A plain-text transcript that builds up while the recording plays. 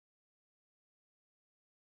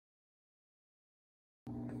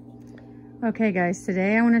Okay guys,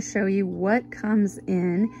 today I want to show you what comes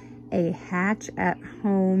in a Hatch at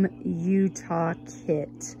Home Utah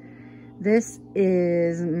kit. This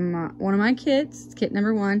is one of my kits, it's kit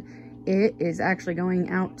number 1. It is actually going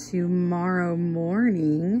out tomorrow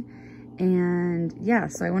morning. And yeah,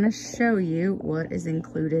 so I want to show you what is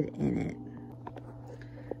included in it.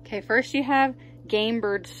 Okay, first you have Game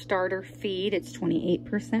Bird starter feed. It's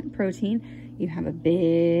 28% protein. You have a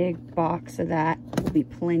big box of that. Will be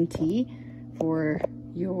plenty for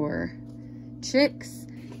your chicks.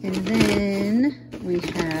 And then we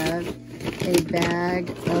have a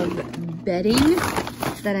bag of bedding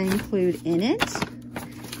that I include in it.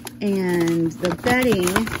 And the bedding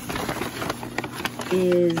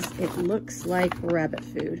is, it looks like rabbit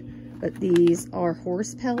food, but these are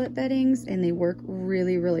horse pellet beddings and they work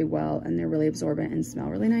really, really well, and they're really absorbent and smell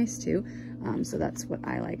really nice too. So that's what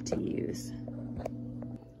I like to use.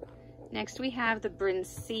 Next we have the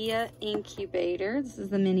Brincia incubator. This is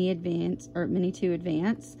the Mini Advance, or Mini 2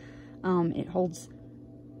 Advance. It holds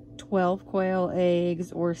 12 quail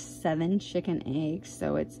eggs or 7 chicken eggs.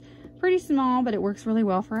 So it's pretty small, but it works really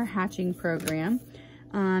well for a hatching program.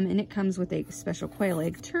 And it comes with a special quail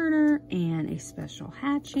egg turner and a special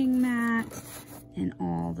hatching mat and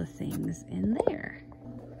all the things in there.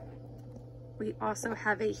 We also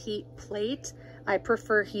have a heat plate. I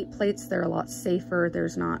prefer heat plates. They're a lot safer.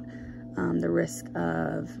 There's not the risk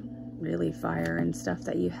of really fire and stuff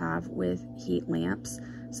that you have with heat lamps.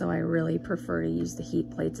 So I really prefer to use the heat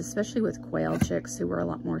plates, especially with quail chicks who are a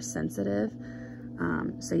lot more sensitive.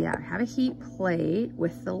 So yeah, I have a heat plate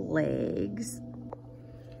with the legs.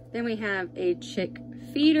 Then we have a chick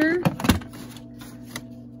feeder,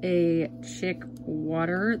 a chick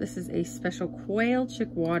water. This is a special quail chick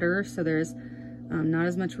water, so there's not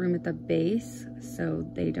as much room at the base, so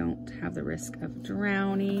they don't have the risk of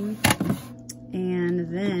drowning.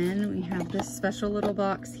 And then we have this special little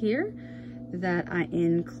box here that I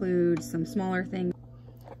include some smaller things.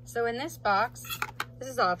 So in this box, this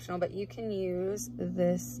is optional, but you can use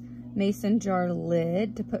this mason jar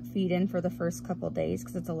lid to put feed in for the first couple days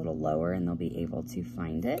because it's a little lower and they'll be able to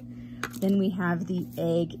find it. Then we have the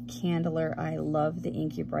egg candler. I love the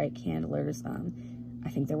IncuBrite candlers. I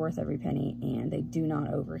think they're worth every penny, and they do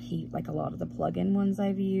not overheat like a lot of the plug-in ones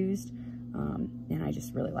I've used, and I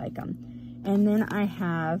just really like them. And then I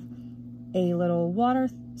have a little water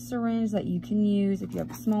syringe that you can use if you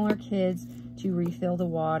have smaller kids to refill the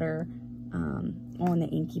water on the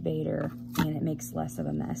incubator, and it makes less of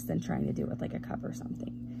a mess than trying to do it with like a cup or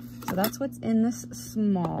something. So that's what's in this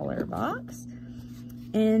smaller box.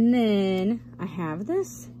 And then I have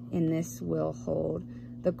this, and this will hold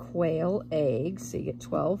the quail eggs. So you get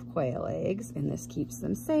 12 quail eggs, and this keeps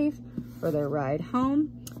them safe for their ride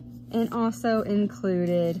home. And also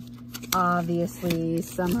included, obviously,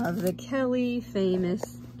 some of the Kelly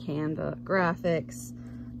famous Canva graphics.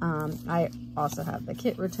 I also have the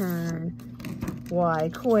kit return. Why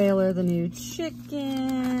quail are the new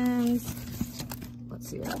chickens. Let's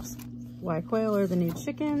see what else. Why quail are the new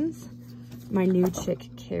chickens. My new chick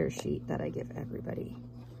care sheet that I give everybody.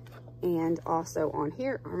 And also on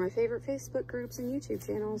here are my favorite Facebook groups and YouTube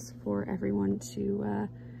channels for everyone to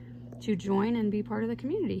join and be part of the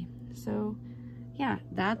community. So yeah,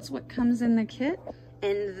 that's what comes in the kit.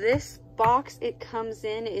 And this box it comes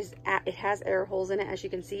in it has air holes in it, as you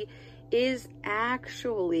can see, is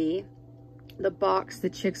actually the box the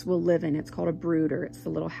chicks will live in. It's called a brooder. It's the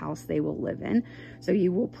little house they will live in. So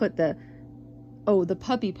you will put the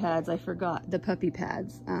puppy pads, I forgot. The puppy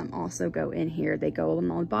pads also go in here. They go on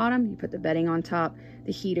the bottom. You put the bedding on top,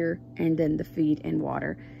 the heater, and then the feed and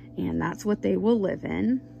water. And that's what they will live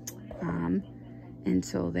in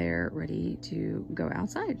until they're ready to go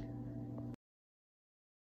outside.